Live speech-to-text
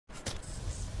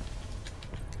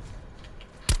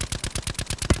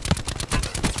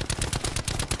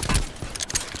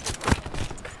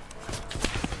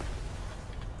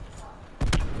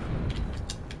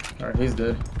He's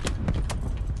dead.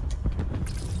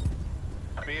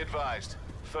 Be advised.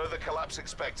 Further collapse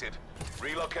expected.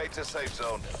 Relocate to safe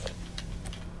zone.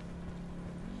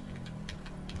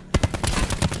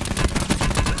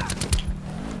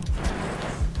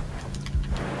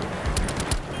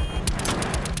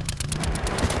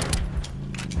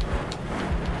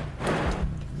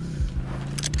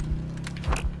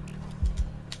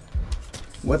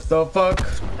 What the fuck?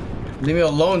 Leave me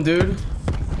alone, dude.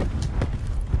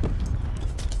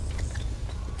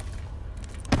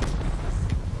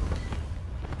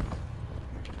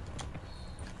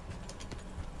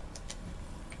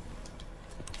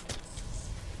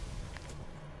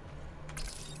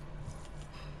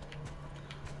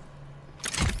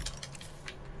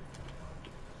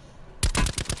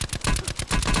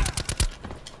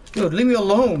 Dude, leave me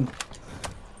alone.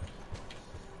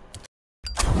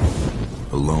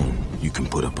 Alone, you can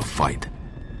put up a fight.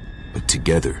 But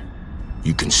together,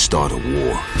 you can start a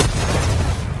war.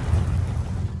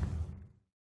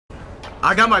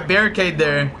 I got my barricade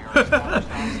there.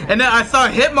 And then I saw a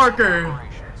hit marker.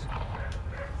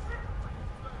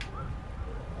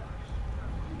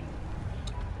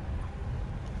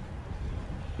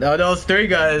 No, that was 3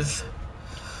 guys.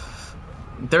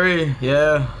 3,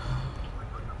 yeah.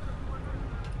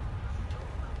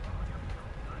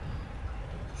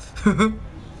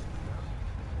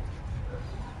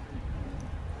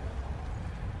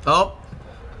 Oh,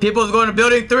 people's going to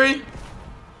building 3.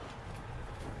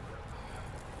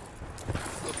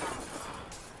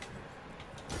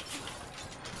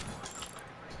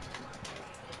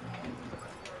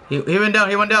 He went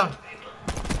down, he went down.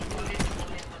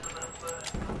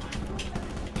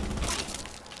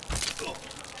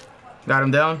 Got him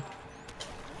down.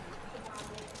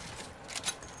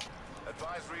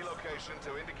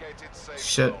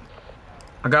 Shit.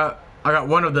 I got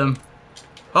one of them.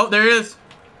 Oh, there he is.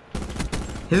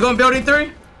 He's going building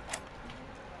 3.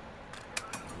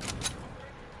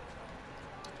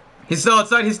 He's still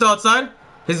outside. He's still outside.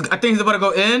 I think he's about to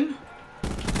go in.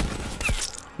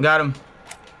 Got him.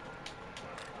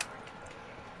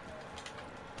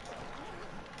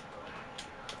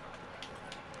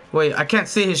 Wait, I can't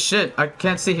see his shit. I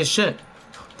can't see his shit.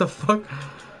 What the fuck?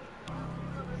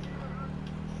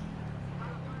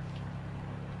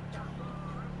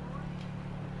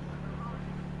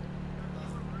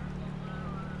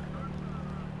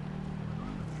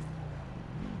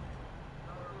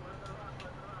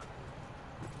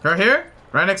 Right here?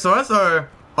 Right next to us or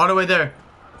all the way there?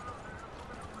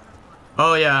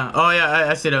 Oh yeah,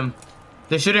 I see them.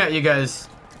 They're shooting at you guys.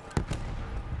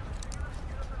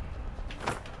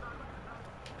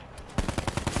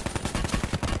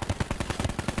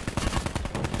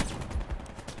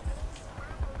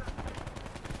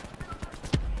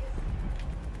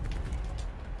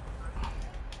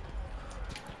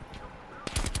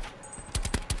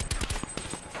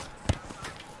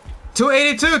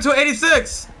 $282,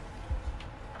 $286.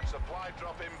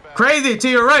 Crazy, to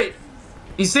your right.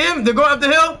 You see him? They're going up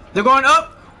the hill. They're going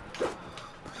up.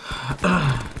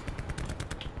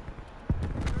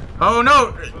 Oh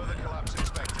no.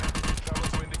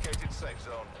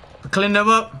 Clean them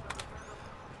up.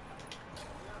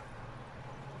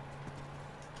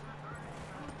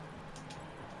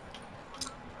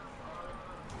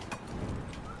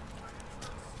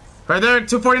 Right there,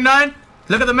 249.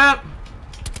 Look at the map.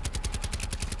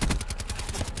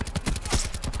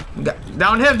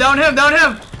 Down him, down him, down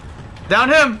him! Down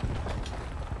him!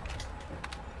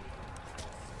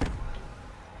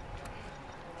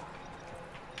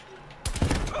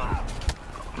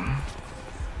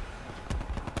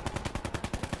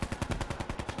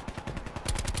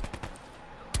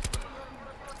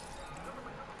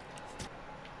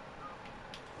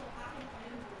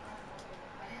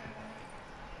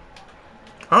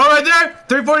 Oh, right there!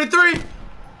 343!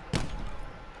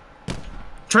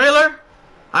 Trailer!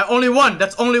 Only one.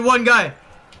 That's only one guy.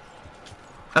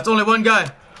 That's only one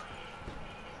guy.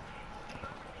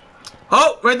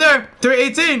 Oh, right there.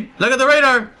 318. Look at the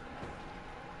radar.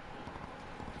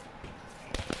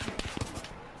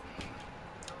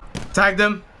 Tagged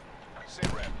him.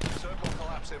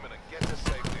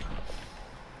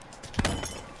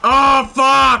 Oh,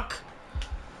 fuck.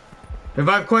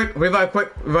 Revive quick. Revive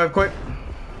quick. Revive quick.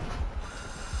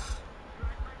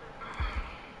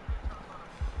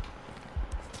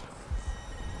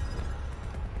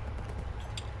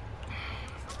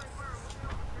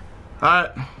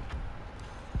 Alright.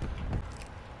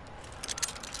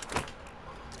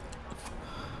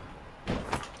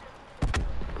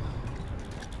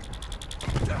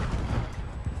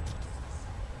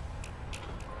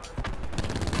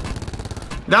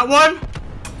 Got one.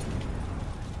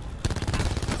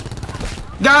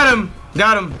 Got him!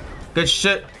 Got him! Good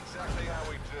shit. Exactly how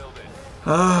we drilled it.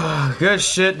 Ah, good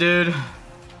shit, dude.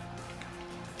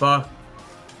 Fuck.